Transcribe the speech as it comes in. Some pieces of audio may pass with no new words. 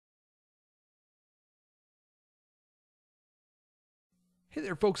Hey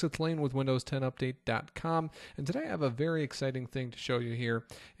there folks, it's Lane with Windows10Update.com, and today I have a very exciting thing to show you here,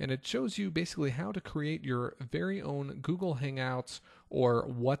 and it shows you basically how to create your very own Google Hangouts or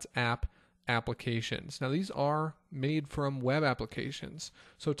WhatsApp applications. Now these are made from web applications,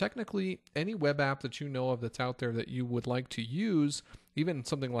 so technically any web app that you know of that's out there that you would like to use, even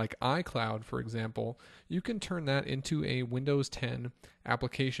something like iCloud for example, you can turn that into a Windows 10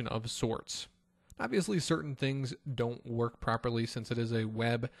 application of sorts. Obviously, certain things don't work properly since it is a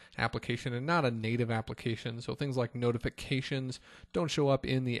web application and not a native application. So things like notifications don't show up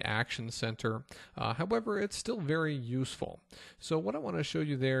in the Action Center. However, it's still very useful. So what I want to show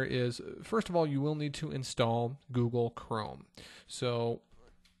you there is, first of all, you will need to install Google Chrome. So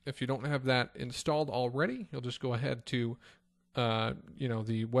if you don't have that installed already, you'll just go ahead to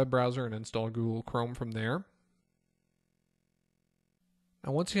the web browser and install Google Chrome from there.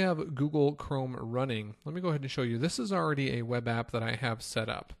 Now once you have Google Chrome running, let me go ahead and show you. This is already a web app that I have set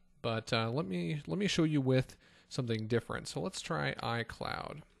up, but let me show you with something different. So let's try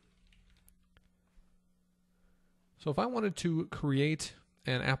iCloud. So if I wanted to create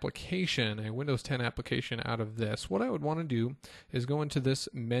an application, a Windows 10 application out of this, what I would want to do is go into this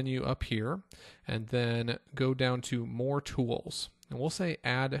menu up here and then go down to More Tools, and we'll say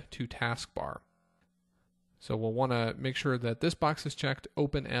Add to Taskbar. So we'll want to make sure that this box is checked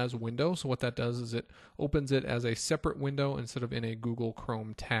Open as Window. So what that does is it opens it as a separate window instead of in a Google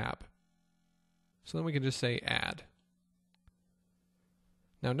Chrome tab. So then we can just say Add.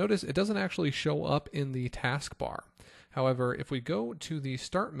 Now notice it doesn't actually show up in the taskbar. However, if we go to the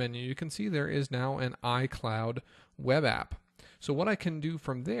Start menu, you can see there is now an iCloud web app. So what I can do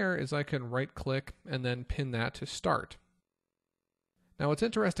from there is I can right click and then pin that to Start. Now what's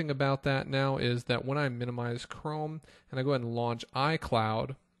interesting about that now is that when I minimize Chrome and I go ahead and launch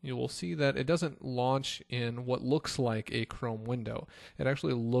iCloud, you will see that it doesn't launch in what looks like a Chrome window. It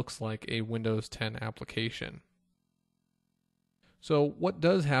actually looks like a Windows 10 application. So what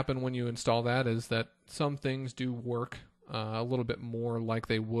does happen when you install that is that some things do work a little bit more like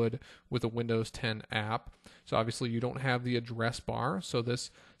they would with a Windows 10 app. So obviously you don't have the address bar, so this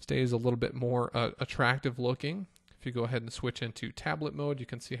stays a little bit more attractive looking. If you go ahead and switch into tablet mode, you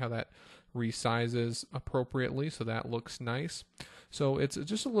can see how that resizes appropriately, so that looks nice. So it's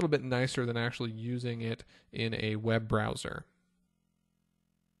just a little bit nicer than actually using it in a web browser.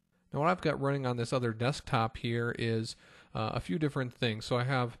 Now what I've got running on this other desktop here is a few different things. So I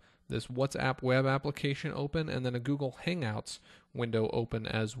have this WhatsApp web application open and then a Google Hangouts window open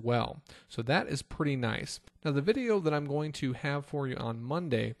as well. So that is pretty nice. Now the video that I'm going to have for you on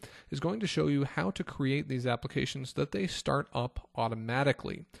Monday is going to show you how to create these applications so that they start up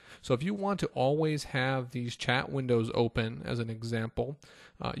automatically. So if you want to always have these chat windows open as an example,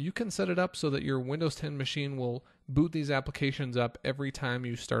 you can set it up so that your Windows 10 machine will boot these applications up every time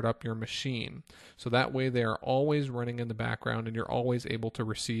you start up your machine. So that way they are always running in the background and you're always able to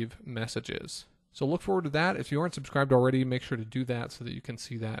receive messages. So look forward to that. If you aren't subscribed already, make sure to do that so that you can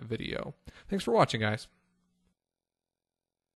see that video. Thanks for watching, guys.